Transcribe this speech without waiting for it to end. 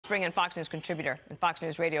bring in Fox News contributor and Fox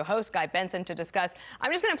News radio host Guy Benson to discuss.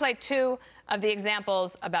 I'm just going to play two of the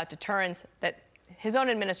examples about deterrence that his own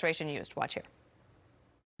administration used. Watch here.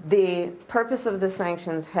 The purpose of the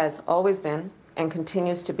sanctions has always been and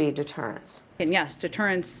continues to be deterrence. And yes,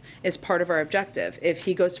 deterrence is part of our objective. If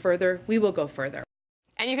he goes further, we will go further.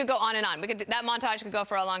 And you could go on and on. That montage could go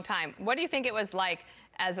for a long time. What do you think it was like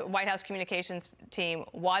as a White House communications team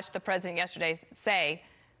watched the president yesterday say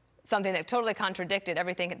something that totally contradicted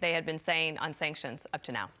everything they had been saying on sanctions up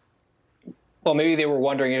to now? Well, maybe they were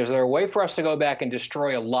wondering, is there a way for us to go back and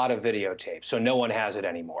destroy a lot of videotape so no one has it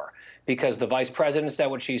anymore? Because the vice president said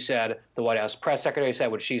what she said, the White House press secretary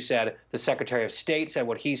said what she said, the Secretary of State said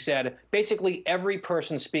what he said. Basically, every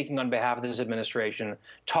person speaking on behalf of this administration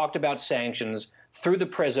talked about sanctions through the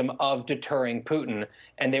prism of deterring Putin,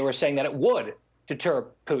 and they were saying that it would deter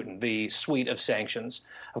Putin, the suite of sanctions.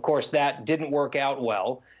 Of course, that didn't work out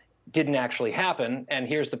well. Didn't actually happen. And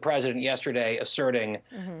here's the president yesterday asserting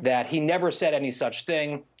that he never said any such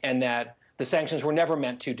thing and that the sanctions were never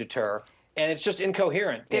meant to deter. And it's just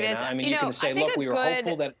incoherent, Dana. I mean, you can say, look, we were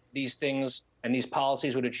hopeful that these things and these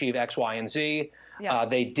policies would achieve X, Y, and Z. Yeah.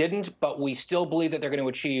 They didn't, but we still believe that they're going to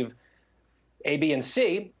achieve A, B, and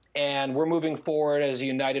C. And we're moving forward as a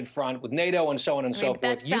united front with NATO and so on and so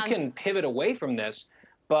forth. You can pivot away from this.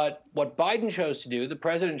 But what Biden chose to do, the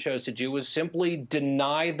president chose to do, was simply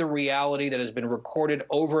deny the reality that has been recorded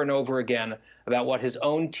over and over again about what his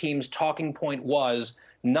own team's talking point was,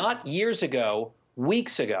 not years ago,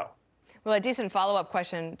 weeks ago. Well, a decent follow-up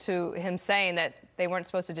question to him saying that they weren't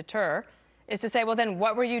supposed to deter is to say, well, then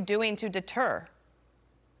what were you doing to deter?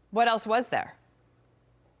 What else was there?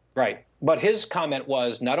 Right. But his comment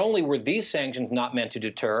was, not only were these sanctions not meant to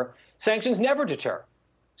deter, sanctions never deter.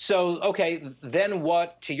 So, OK, then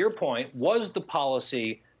what, to your point, was the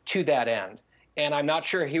policy to that end? And I'm not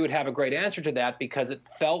sure he would have a great answer to that because it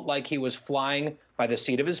felt like he was flying by the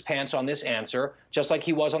seat of his pants on this answer, just like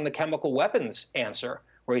he was on the chemical weapons answer,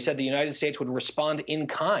 where he said the United States would respond in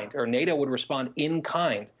kind, or NATO would respond in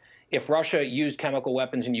kind. If Russia used chemical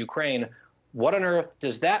weapons in Ukraine, what on earth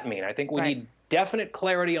does that mean? I think we need definite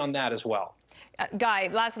clarity on that as well. Guy,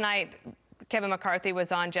 last night, Kevin McCarthy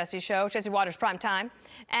was on Jesse's show, Jesse Watters Prime Time,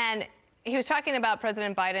 and he was talking about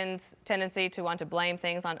President Biden's tendency to want to blame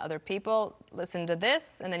things on other people. Listen to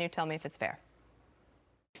this, and then you tell me if it's fair.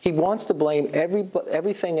 He wants to blame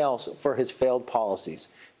everything else for his failed policies,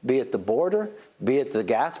 be it the border, be it the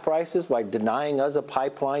gas prices by denying us a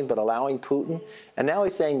pipeline but allowing Putin. And now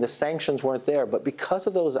he's saying the sanctions weren't there. But because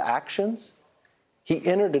of those actions, he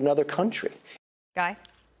entered another country. Guy?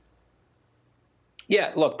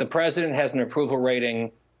 Yeah, look, the president has an approval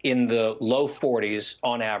rating in the low 40s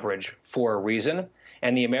on average for a reason.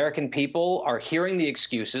 And the American people are hearing the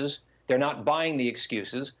excuses. They're not buying the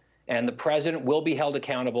excuses. And the president will be held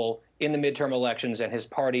accountable in the midterm elections, and his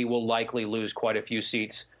party will likely lose quite a few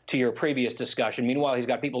seats, to your previous discussion. Meanwhile, he's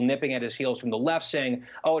got people nipping at his heels from the left saying,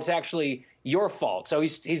 oh, it's actually your fault. So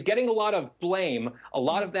he's getting a lot of blame. A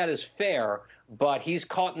lot of that is fair, but he's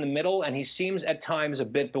caught in the middle, and he seems at times a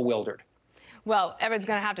bit bewildered. Well, everyone's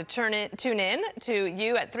going to have to tune in to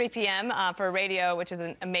you at 3 p.m. For radio, which is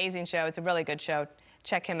an amazing show. It's a really good show.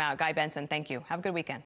 Check him out. Guy Benson, thank you. Have a good weekend.